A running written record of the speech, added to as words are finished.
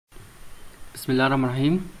بسم الله الرحمن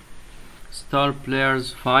الرحيم. Star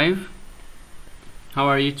Players 5. How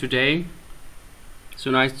are you today?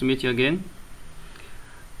 So nice to meet you again.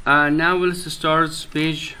 Now let's start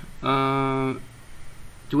page 28.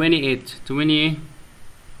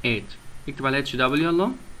 اكتب على HW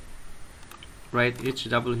يلا. Write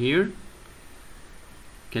HW here.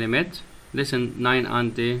 كلمات. Listen 9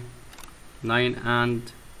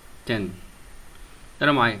 and 10.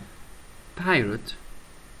 ترى معايا. Pirate.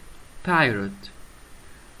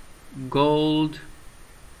 Gold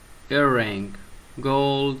earring.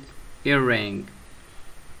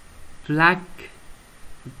 Black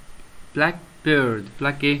bird.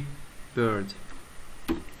 bird.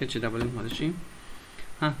 HW معلش.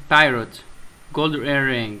 Pirate. Gold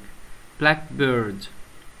earring. Black bird.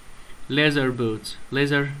 Leather boots.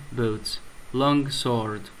 Long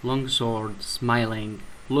sword. Smiling.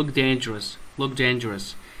 Look dangerous.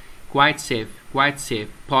 Quite safe.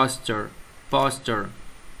 Poster.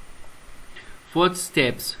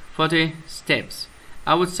 Footsteps.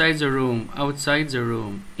 Outside the room.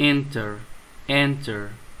 Enter.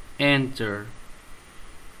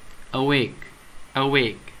 Awake.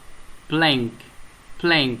 Plank.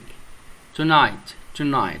 Tonight.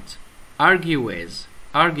 Argue with.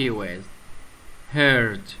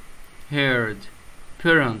 Heard.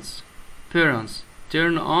 Parents.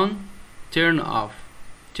 Turn on. Turn off.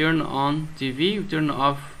 Turn on TV. Turn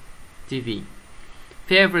off TV.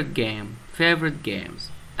 Favorite games.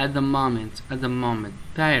 At the moment.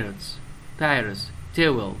 Pirates.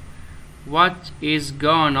 Towel. What is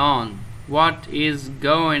going on? ايه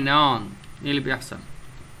اللي بيحصل؟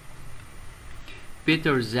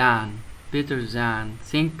 Better than.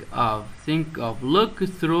 Think of. Look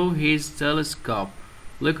through his telescope.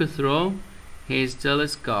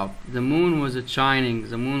 The moon was shining.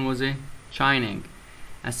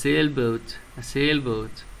 A sailboat. A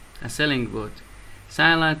sailing boat.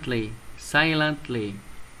 Silently.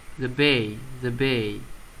 The bay.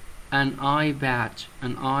 An eye patch.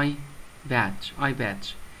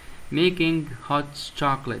 Making hot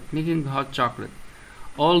chocolate.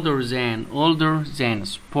 Older than.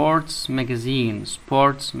 Sports magazine.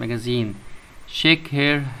 Shake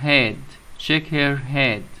her head.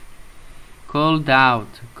 Cold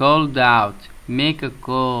out. Make a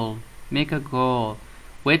call.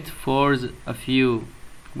 Wait for a few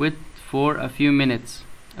minutes.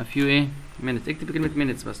 اكتب كلمة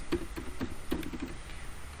minutes بس.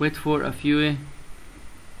 Wait for a few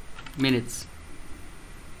minutes.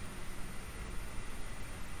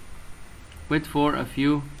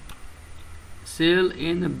 Sail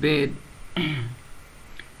in a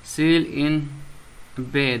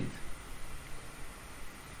bed.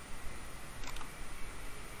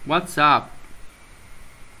 What's up?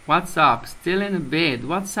 Still in a bed.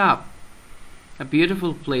 What's up? A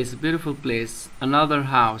beautiful place. Another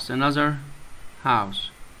house.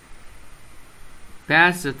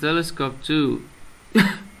 Pass the telescope to.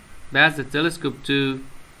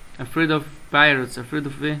 Afraid of pirates.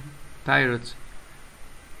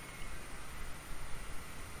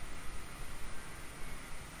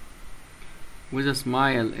 With a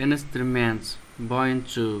smile. Instruments. Point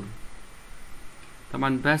to.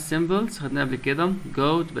 طبعا past symbols خدناها قبل كده.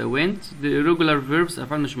 go تبقى went. the irregular verbs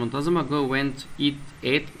أفعال مش منتظمة. go, went, eat,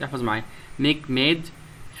 ate. احفظ معايا. make, made.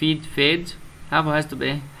 feed, fed. have has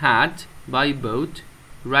تبقى had. buy, bought.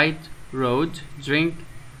 write, wrote. drink,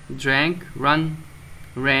 drank. run,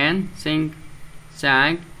 ran. sing,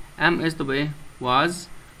 sang. is تبقى was.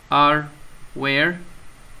 are, were.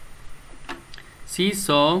 see,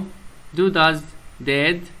 saw. do, does,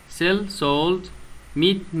 did. sell, sold.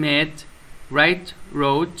 meet, met. write,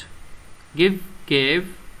 wrote. give,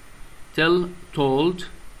 gave. tell, told.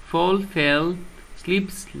 fall, fell.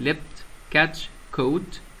 sleep, slept. catch,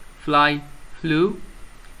 caught. fly, flew.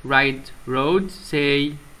 ride, rode.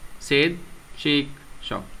 say, said. shake,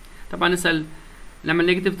 shock. طبعا نسأل لما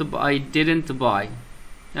نكتب تبقى I didn't buy.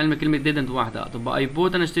 يعني كلمة didn't واحدة. تبقى I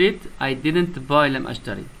bought أنا اشتريت. I didn't buy لم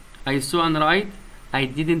أشتري. I saw and write. I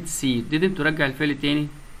didn't see. didn't ترجع الفعل تاني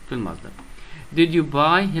في المصدر. Did you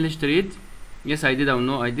buy؟ هل اشتريت؟ Yes I did أو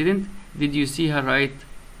no I didn't. Did you see her write؟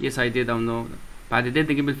 Yes I did أو no. بعد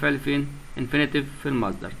did نجيب الفعل فين؟ infinitive في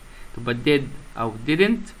المصدر. تبقى did أو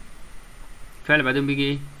didn't فعل بعدين بيجي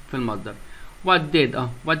ايه؟ في المصدر. What did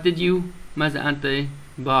what did you ماذا أنت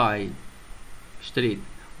buy اشتريت.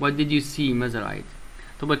 What did you see ماذا رأيت.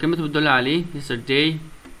 تبقى الكلمات بتدل عليه yesterday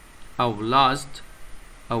أو last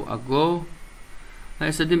أو ago.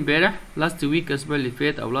 yesterday امبارح. last week الأسبوع اللي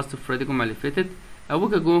فات أو last Friday الجمعة اللي فاتت. a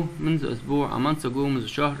week ago منذ أسبوع. a month ago منذ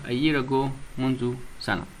شهر. a year ago منذ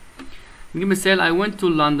سنة. نجيب مثال I went to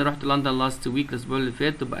London. رحت لندن last week الأسبوع اللي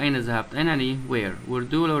فات. تبقى أين ذهبت؟ أين يعني where. where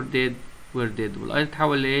do ولا where did. where did. والأي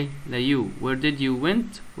تتحول لإيه؟ you. where did you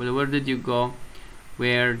went ولا where did you go.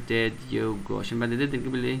 where did you go. عشان بعد did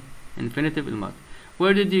نجيب الإيه؟ infinitive الماضي.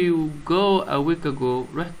 where did you go a week ago.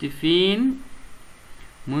 رحت فين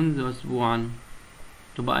منذ أسبوعا.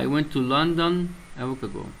 تبقى I went to London a week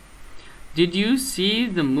ago. did you see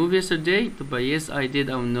the movie yesterday. تبقى yes I did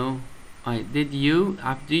أو no. did you.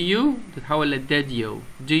 do you تتحول ل did you.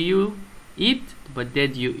 do you eat تبقى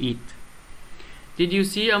did you eat. did you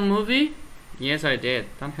see a movie. yes I did.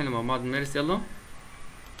 تعال نحل مع بعض نمارس يلا.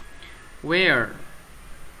 where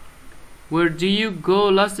do you go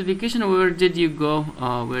last vacation or where did you go.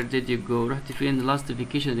 where did you go. رحت فين last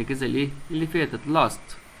vacation الأجازة اللي فاتت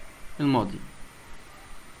last الماضي.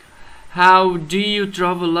 how do you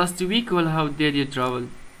travel last week ولا how did you travel.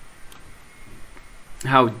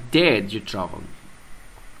 how did you travel.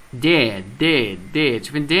 did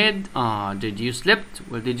شوفين did. did you slept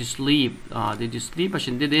ولا did you sleep. did you sleep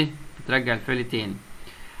عشان did ايه بترجع الفعل تاني.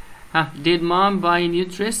 did mom buy a new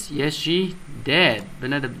dress. yes she did.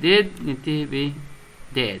 بنادب did ننتهي ب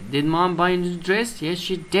did. did mom buy a new dress. yes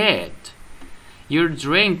she did. your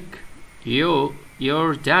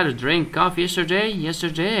dad drank coffee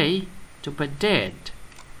yesterday. تبقى did.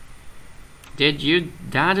 did your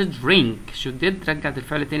dad drink. شو did رجعت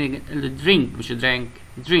الفعل تاني drink مش drank.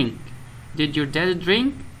 drink. did your dad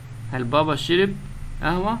drink. هل بابا شرب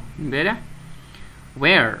قهوة امبارح.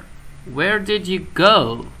 where did you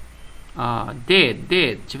go.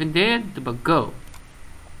 did شوفين did تبقى go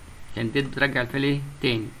يعني did بترجع الفعل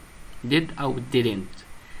تاني did أو didn't.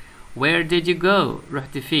 where did you go.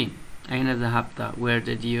 رحت فين أين ذهبت. where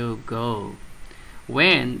did you go.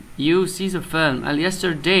 when you see the film. قال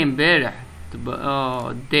yesterday امبارح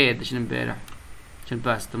تبقى did عشان امبارح عشان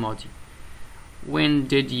past ماضي. when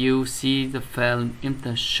did you see the film.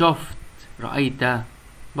 امتى شفت رأيت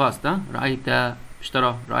past رأيت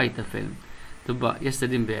اشترى رأيت فيلم. تبقى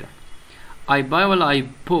yesterday امبارح. I buy ولا I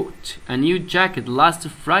bought a new jacket last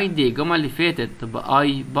Friday. الجمعة اللي فاتت تبقى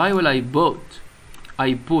I buy ولا I bought.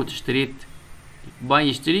 I bought اشتريت. buy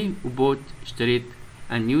يشتري و bought اشتريت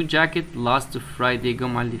a new jacket last Friday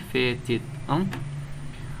الجمعة اللي فاتت.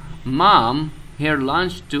 Mom her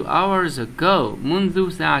lunch 2 hours ago. منذ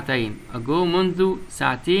ساعتين. ago منذ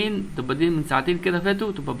ساعتين تبقى دي من ساعتين كده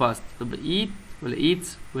فاتوا تبقى past. تبقى eat ولا eats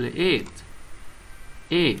ولا ate.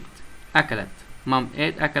 أكلت. Mom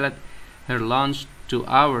ate أكلت her lunch 2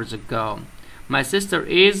 hours ago. My sister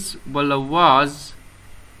is ولا was.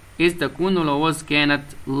 is تكون ولا was كانت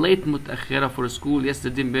late متأخرة for school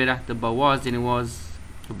yesterday امبارح. تبقى was يعني was.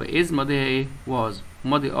 تبقى is ماضيها ايه was.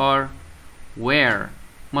 ماضي are were.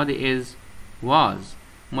 ماضي is was.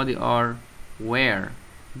 ماضي are were.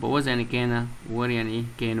 تبقى was يعني كان were يعني ايه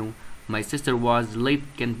كانوا. My sister was late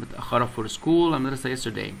كانت متأخرة for school المدرسة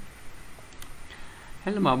yesterday.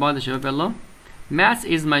 حل مع بعض يا شباب يلا. Math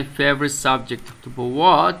is my favorite subject. تبقى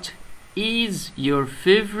what is your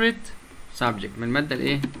favorite subject. من المادة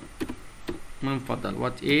الايه من المفضل.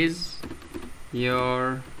 what is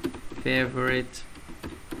your favorite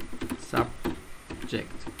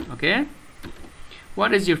subject. okay.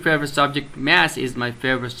 what is your favorite subject. Math is my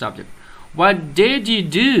favorite subject. what did you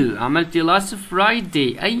do. عملتي last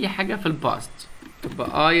Friday. أي حاجة في الباست.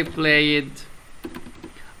 تبقى I played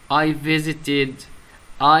I visited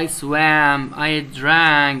I swam I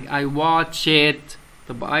drank I watched it.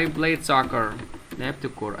 تبقى I played soccer لعبت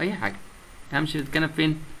الكورة. أي حاجة أهم شيء تتكلم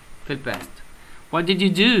فين في الباست. what did you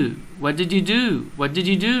do what did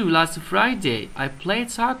you do last Friday. I played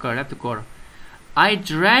soccer لعبت الكورة. I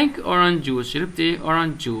drank orange juice. شربت ايه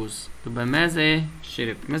orange juice. تبقى ماذا ايه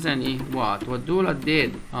شربت. مثلا ايه what دول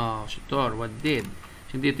did. شطار what did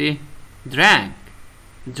عشان ديت ايه drank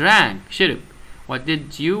شرب. what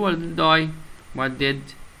did you what did I. what did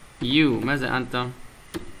you ماذا أنت.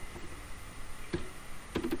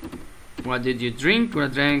 what did you drink ولا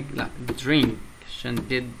drank. لا drink عشان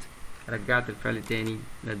did رجعت الفعل تاني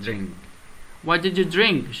ل drink. what did you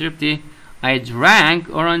drink شربت ايه. I drank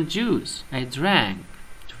orange juice. I drank.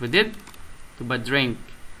 شوف did تبقى drink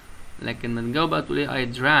لكن لما تجاوب بقى تقول ايه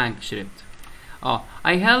I drank شربت.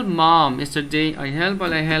 I helped mom yesterday. I helped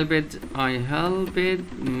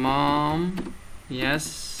mom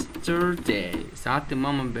yesterday. ساعدت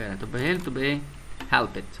ماما امبارح. تبقى help تبقى ايه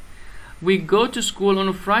helped. we go to school on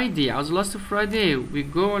a Friday. عاوز last Friday. we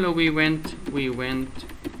go ولا we went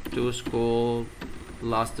to school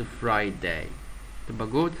last Friday. تبقى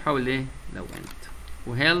go تحول ايه ل went.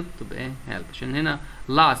 و help تبقى ايه help عشان هنا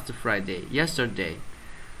last Friday yesterday.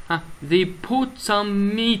 they put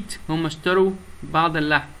some meat. هم اشتروا بعض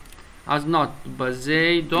اللحم. عايز not تبقى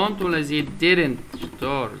they don't ولا they didn't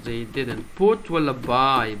شطار they didn't put ولا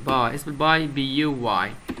buy اسم الباي buy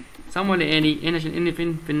some ولا any عشان ان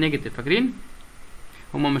فين في النيجاتيف فاكرين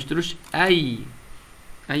هما ما اشتروش اي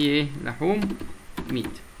ايه لحوم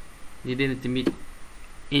meat they didn't meet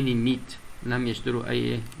any meat لم يشتروا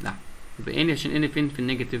اي لحم يبقى any عشان ان فين في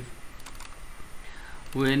النيجاتيف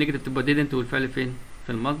ونيجاتيف تبقى didn't والفعل فين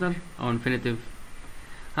في المصدر او infinitive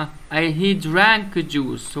he drank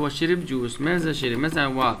juice هو شرب جوس ماذا شرب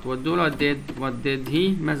مثلا what دول what did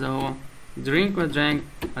he ماذا هو drink و drank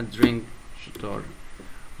a drink شطار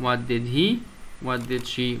what did he what did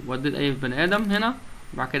she what did أي بني آدم هنا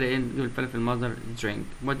وبعد كده ايه دول الفعل في المصدر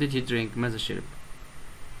drink what did he drink ماذا شرب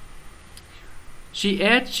she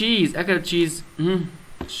ate cheese أكلت cheese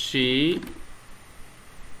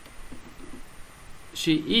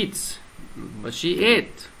she eats but she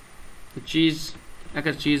ate cheese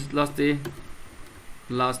أكل تشيز last ايه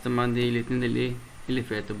last Monday الاثنين اللي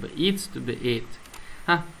فات تبقى eats تبقى ate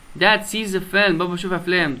dad sees a film بابا بشوف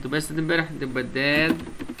أفلام تبقى يستخدم امبارح تبقى dad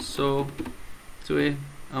saw ايه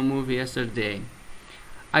a movie yesterday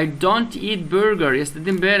I don't eat burger يستخدم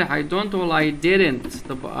امبارح I don't ولا I didn't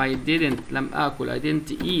تبقى I didn't لم آكل I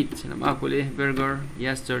didn't eat لم آكل ايه burger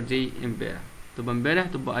yesterday امبارح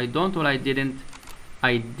تبقى I don't ولا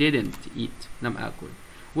I didn't eat لم آكل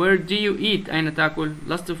Where do you eat أين تأكل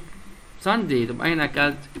last Sunday طب أين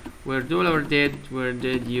أكلت where do or where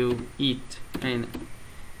did you eat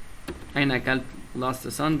أين أكلت last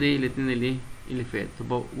Sunday الاثنين اللي فات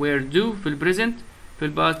طب where do في البريزنت في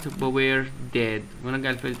الباست طب where did ونرجع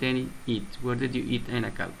الفعل تاني eat where did you eat أين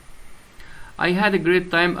أكلت I had a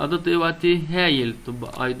great time قضيت وقت هايل طب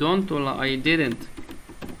I don't ولا I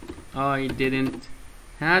didn't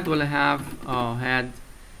had ولا have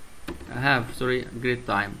have sorry great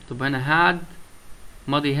time طب هنا had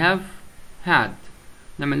ماضي have had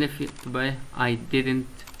لما نلف تبقى I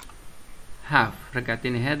didn't have رجع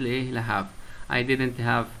تاني had لإيه have I didn't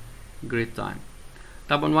have great time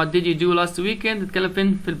طبعا what did you do last weekend نتكلم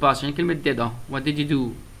فين في الباست عشان كلمة did what did you do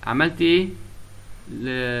عملت ايه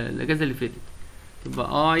الأجازة اللي فاتت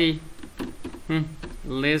تبقى I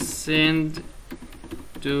listened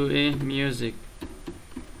to a music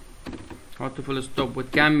حط فول ستوب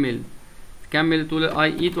وتكمل تقول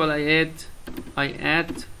I eat ولا I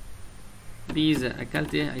ate بيزا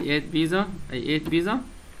أكلت ايه I ate بيزا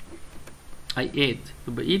I ate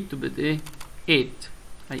تبقى eat تبقى ايه ate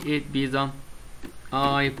I ate بيزا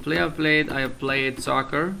I played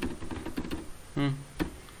soccer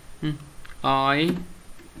I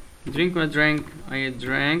drink ولا drank I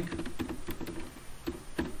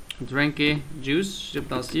drank ايه juice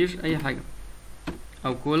شربت عصير أي حاجة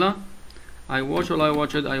أو كولا I watched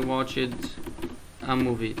a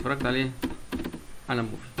movie اتفرجت على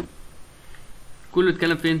movie كله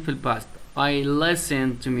اتكلم فين في الباست I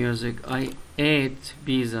listened to music I ate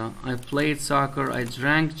pizza I played soccer I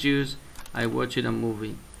drank juice I watched a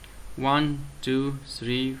movie 1 2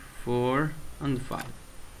 3 4 and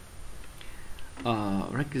 5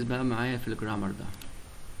 ركز بقى معايا في الجرامر ده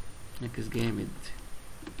ركز جامد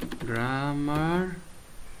grammar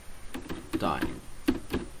time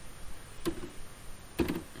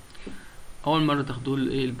اول مره تاخدوا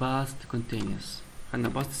ايه الباست كونتينيوس خدنا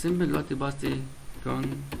باست سيمبل دلوقتي باست ايه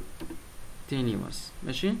كونتينيوس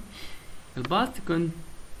ماشي الباست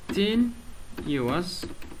كونتينيوس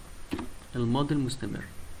الماضي المستمر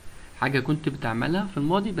حاجه كنت بتعملها في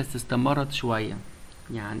الماضي بس استمرت شويه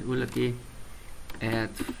يعني يقول لك ايه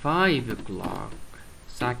at 5 o'clock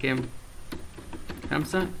الساعه كام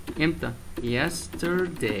 5 امتى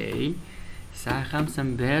yesterday الساعه 5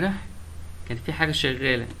 امبارح كان في حاجة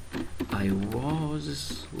شغالة I was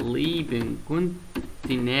sleeping كنت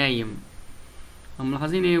نايم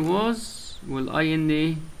ملاحظين ايه was وال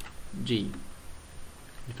ing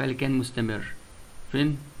الفعل كان مستمر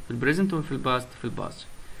فين في البريزنت وفي الباست في الباست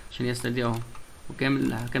عشان yesterday اهو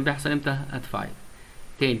وكان بيحصل امتى at 5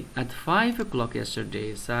 تاني at 5 o'clock yesterday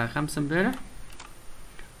الساعة 5 امبارح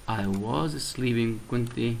I was sleeping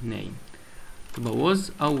كنت نايم تبقى was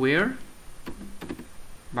aware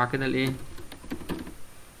بعد كده الايه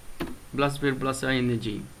بلس فير بلس ing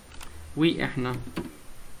احنا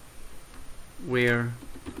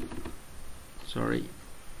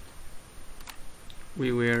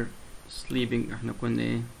we were sleeping احنا كنا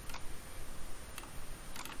ايه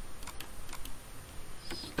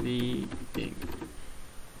sleeping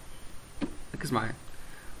ركز معايا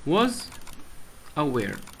was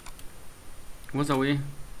aware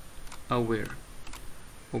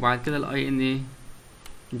وبعد كده ال ing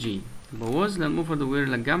يبقى was للمفرد وير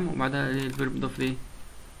للجمع وبعدها الفيرب يضاف ليه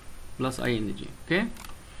بلس ing اوكي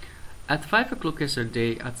at 5 o'clock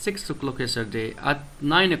yesterday, at 6 o'clock yesterday, at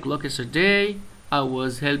 9 o'clock yesterday I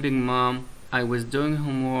was helping mom, I was doing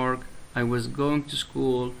homework, I was going to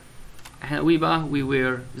school. we بقى we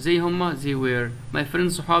were زي هما they were. my friends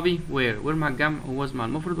صحابي were مع الجمع و was مع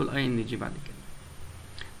المفرد والاي ان جي بعد كده.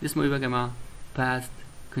 ده اسمه ايه بقى يا جماعة؟ past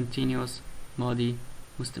continuous ماضي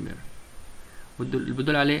مستمر. اللي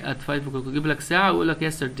بيدل عليه at 5 o'clock يجيب لك ساعة ويقول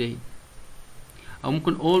لك yesterday، أو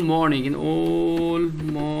ممكن all morning in all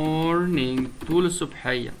morning طول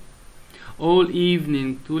الصبحية، all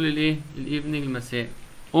evening طول الايه؟ الايفنينج المساء،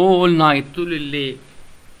 all night طول الليل،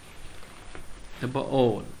 تبقى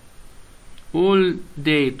all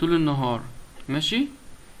day طول النهار. ماشي؟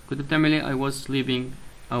 كنت بتعمل ايه؟ I was sleeping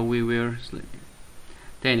أو we were sleeping.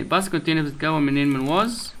 تاني past continuous بتتكون منين؟ من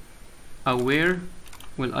was أو were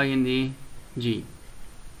والاي ان اي جي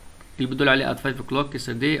اللي بيدل عليه at 5 o'clock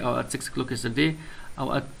yesterday أو at 6 o'clock yesterday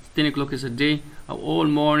أو at 10 o'clock yesterday أو all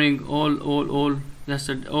morning all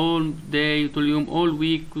yesterday all day طول اليوم all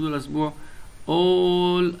week طول الأسبوع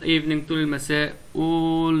all evening طول المساء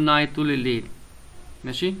all night طول الليل.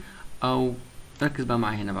 ماشي؟ أو ركز بقى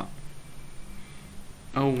معايا هنا بقى،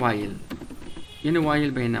 أو while يعني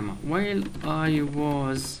while بينما while I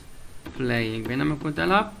was playing بينما كنت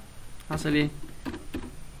ألعب حصل ايه؟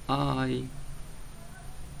 I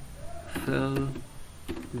fell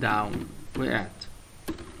down وقعت.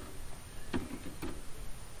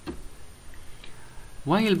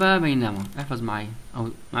 while بقى بينما احفظ معايا او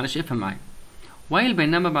معلش افهم معايا. while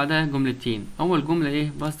بينما بعدها جملتين. اول جملة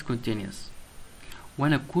ايه؟ past continuous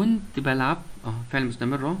وانا كنت بلعب فعل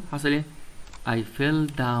مستمر اهو حصل ايه؟ I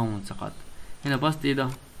fell down سقط. هنا past ايه ده؟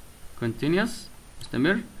 continuous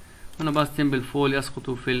مستمر، وانا past simple fall يسقط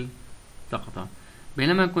في سقط.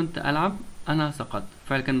 بينما كنت ألعب أنا سقطت،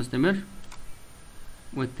 فعل كان مستمر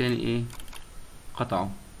والتاني إيه؟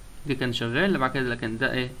 قطعه. دي كان شغال بعد كده لكن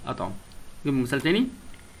ده إيه؟ قطعه. نجيب مثال تاني.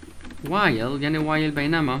 while يعني while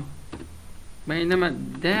بينما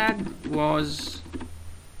dad was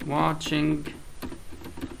watching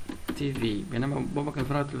TV بينما بابا كان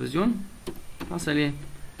بيتفرج على التلفزيون حصل إيه؟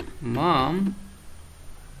 mom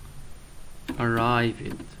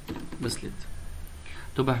arrived وصلت.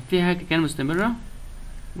 تبقى فيها كان مستمرة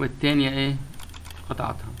والتانية ايه؟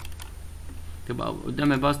 قطعتها. تبقى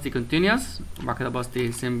قدامها past continuous وبعد كده past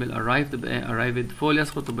simple arrived تبقى ايه؟ arrived fall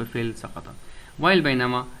يسقط تبقى fail سقط. while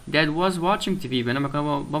بينما dad was watching TV بينما كان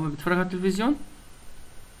بابا بيتفرج على التلفزيون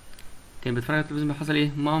كان بيتفرج على التلفزيون حصل ايه؟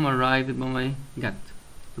 mom arrived ماما ايه؟ جت.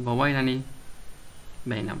 تبقى while يعني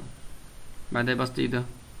بينما بعدها past ايه ده؟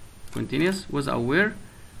 continuous was aware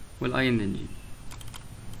والاي ان جي.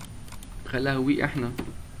 خلاها we احنا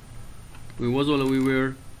we was ولا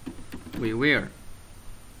we were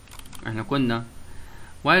احنا كنا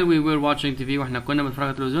while we were watching TV واحنا كنا بنتفرج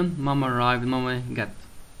على التلفزيون ماما arrived ماما جت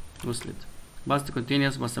وصلت. past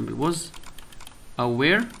continuous past simple was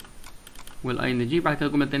aware والاي ان جي بعد كده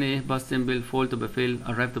الجمله الثانيه ايه؟ past simple fall تبقى fail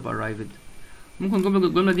arrived تبقى arrived. ممكن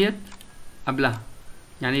الجمله ديت قبلها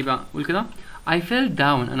يعني ايه بقى؟ قول كده I fell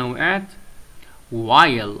down انا وقعت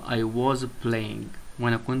while I was playing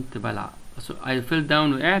وانا كنت بلعب. so I fell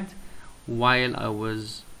down وقعت while I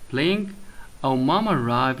was playing أو ماما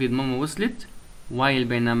arrived ماما وصلت while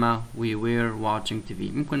بينما we were watching TV.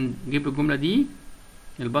 ممكن نجيب الجملة دي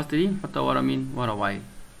الباست دي نحطها ورا مين؟ ورا while.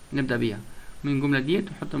 نبدأ بيها من الجملة دي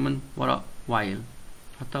نحطها من ورا while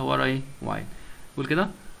نحطها ورا ايه؟ while. قول كده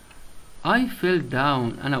I fell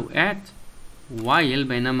down أنا وقعت while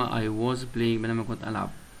بينما I was playing بينما كنت ألعب.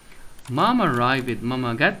 ماما arrived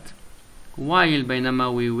ماما جت while بينما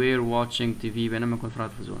we were watching TV بينما كنت في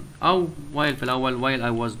التلفزيون. أو while في الأول while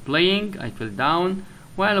I was playing I fell down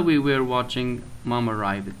while we were watching mom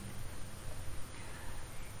arrived.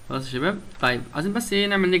 خلاص يا شباب. طيب عايزين بس ايه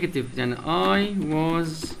نعمل نيجاتيف يعني I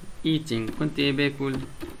was eating كنت ايه باكل.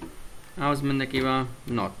 عاوز منك ايه بقى؟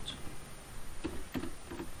 not.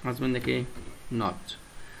 عاوز منك ايه؟ not.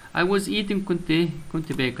 I was eating كنت ايه؟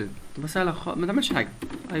 كنت باكل. تبقى سهلة ما تعملش حاجة.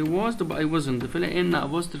 I was تبقى I wasn't تفعلها ان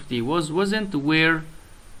apostrophe t was wasn't were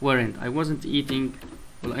weren't. I wasn't eating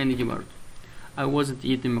ولا ان جي برضه. I wasn't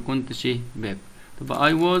eating ما كنتش ايه باكل.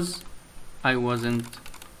 تبقى I was I wasn't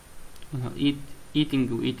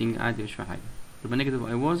eating و eating عادي مش في حاجة. تبقى نيجاتيف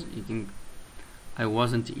I was eating I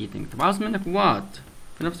wasn't eating. طب عاوز منك what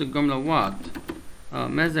في نفس الجملة what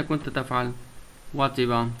ماذا كنت تفعل؟ what ايه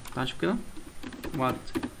بقى؟ تعال شوف كده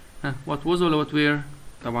what what was ولا what were؟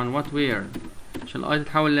 طبعا what were عشان الآي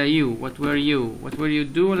تتحول ل you. what were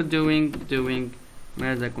you do ولا doing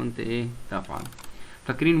ماذا كنت ايه تفعل.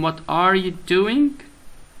 فاكرين what are you doing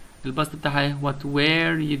البسط بتاعها ايه what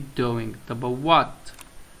were you doing. طب what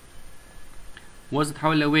was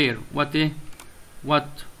تتحول ل where what ايه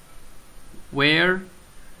what were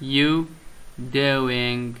you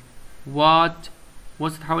doing. what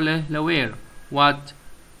تتحول ل where. what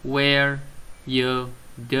were you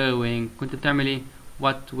doing. كنت بتعمل ايه؟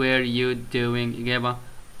 what were you doing. إجابة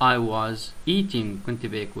I was eating. كنت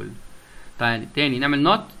باكل. تاني نعمل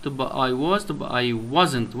not تبقى I was تبقى I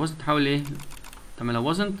wasn't. was تتحول ايه؟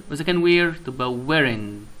 تعملها wasn't. وإذا كان were تبقى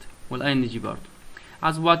weren't وال ing برضه.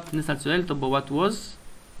 عايز what نسأل سؤال تبقى what was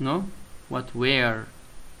no what were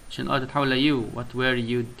عشان تتحول ل you. what were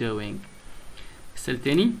you doing. السؤال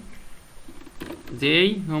تاني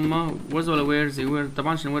they هما was ولا were. they were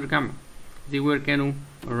طبعا عشان were جمع. they were كانوا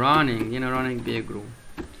running. هنا running بيجروا.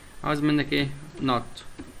 عاوز منك ايه not.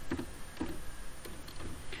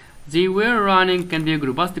 they were running كان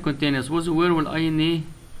بيجروا past continuous. was were وال ing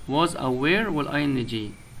was أو were وال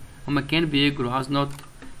ing هما كان بيجروا. عاوز not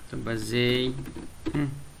تبقى they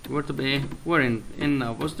were تبقى ايه weren't. in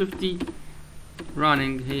apostrophe t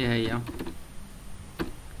running هي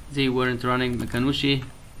they weren't running ما كانوش ايه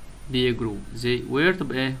بيجروا. they were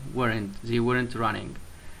تبقى ايه weren't. they weren't running.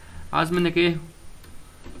 عايز منك ايه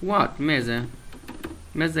what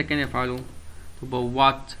ماذا كان يفعلوا تبقى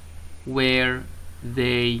what were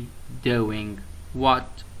they doing.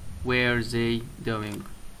 what were they doing.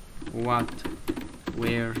 what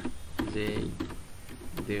were they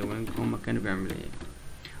doing هما كانوا بيعملوا ايه.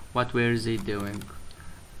 what were they doing.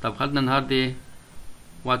 طب خدنا النهارده ايه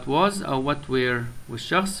what was او what were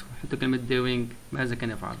والشخص وحطوا كلمة doing ماذا كان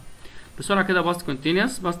يفعل. بسرعة كده past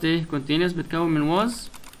continuous. past ايه continuous بتكون من was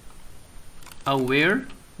او were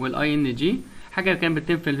وال ing حاجة كانت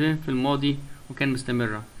بتتم في الماضي وكان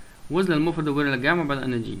مستمرة. was للمفرد و were للجمع وبعد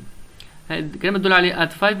ing. الكلمة تدل عليه at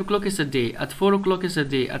 5 o'clock yesterday. at 4 o'clock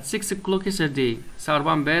yesterday. at 6 o'clock yesterday. الساعة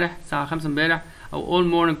 4 امبارح. الساعة 5 امبارح. أو all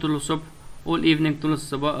morning طول الصبح. all evening طول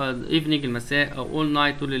الصباح evening المساء. أو all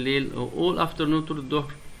night طول الليل. أو all afternoon طول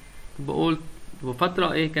الظهر. تبقى all تبقى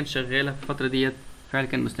فترة إيه كان شغالة في الفترة ديت فعل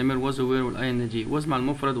كان مستمر was و were وال ing. was مع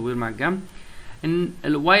المفرد و were مع الجمع. إن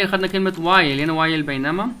while خدنا كلمة while هنا while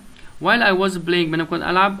بينما. while I was playing بينما كنت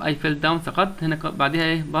ألعب I fell down سقطت. هنا بعدها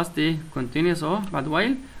إيه past إيه continuous أهو بعد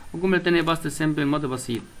while. والجملة التانية past simple ماضي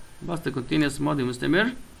بسيط. past continuous ماضي مستمر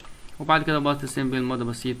وبعد كده past simple ماضي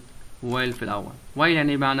بسيط while في الأول. while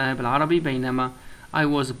يعني معناها بالعربي بينما I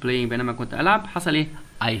was playing بينما كنت ألعب حصل إيه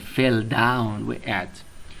I fell down وقعت.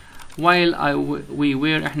 while we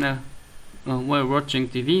were إحنا were watching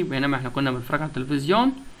TV بينما إحنا كنا بنتفرج على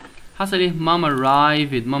التلفزيون حصل إيه ماما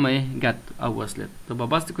arrived. ماما إيه جت أو وصلت.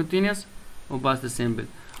 تبقى past continuous و past simple.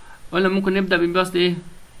 ولا ممكن نبدأ ب past إيه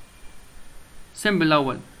simple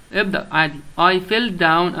الأول. ابدأ عادي I fell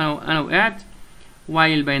down أنا وقعت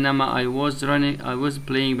while بينما I was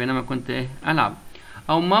playing بينما كنت إيه ألعب.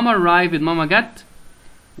 أو ماما arrived ماما جت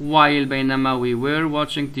while بينما we were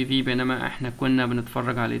watching TV بينما إحنا كنا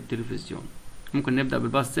بنتفرج على التلفزيون. ممكن نبدأ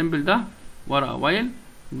بالباست سيمبل ده ورا while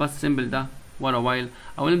باست سيمبل ده ورا while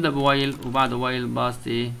أو نبدأ بwhile وبعد while باست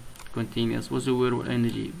إيه continuous was were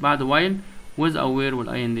وال ing بعد while was أو were وال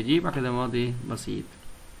ing بعد كده ماضي بسيط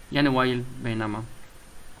يعني while بينما.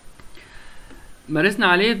 مارسنا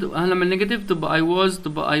عليه لما النيجاتيف تبقى I was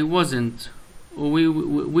تبقى I wasn't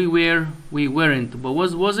we were we weren't تبقى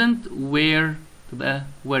was wasn't were تبقى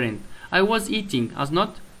weren't. I was eating as not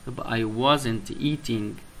تبقى I wasn't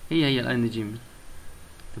eating هي ال ing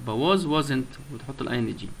تبقى was wasn't وتحط ال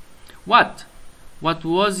ing. what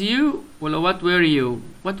was you ولا what were you.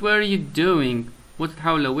 what were you doing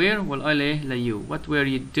وتتحول ل were وال ل you. what were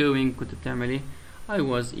you doing كنت بتعمل ايه I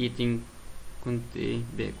was eating كنت ايه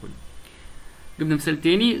باكل. جبنا مثال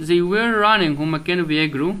تاني they were running هما كانوا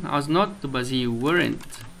بيجروا. as not تبقى they weren't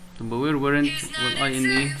تبقى weren't وال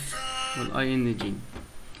ing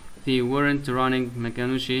they weren't running ما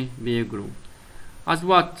كانوش بيجروا. as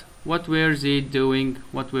what were they doing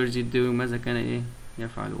ماذا كان ايه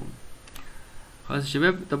يفعلون. خلاص يا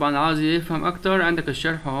شباب طبعا عاوز يفهم اكتر عندك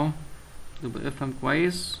الشرح اهو تبقى افهم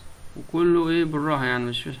كويس وكله ايه بالراحة يعني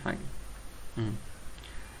مش فيش حاجة.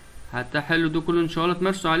 هتحلوا ده كله ان شاء الله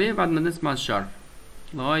تمارسوا عليه بعد ما نسمع الشرح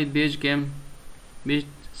لغاية بيج كام بيج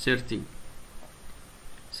 32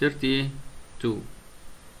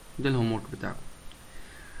 ده الهوم ورك بتاعكم.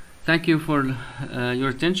 Thank you for your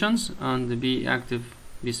attentions and be active,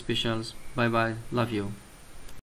 be special. Bye bye, love you.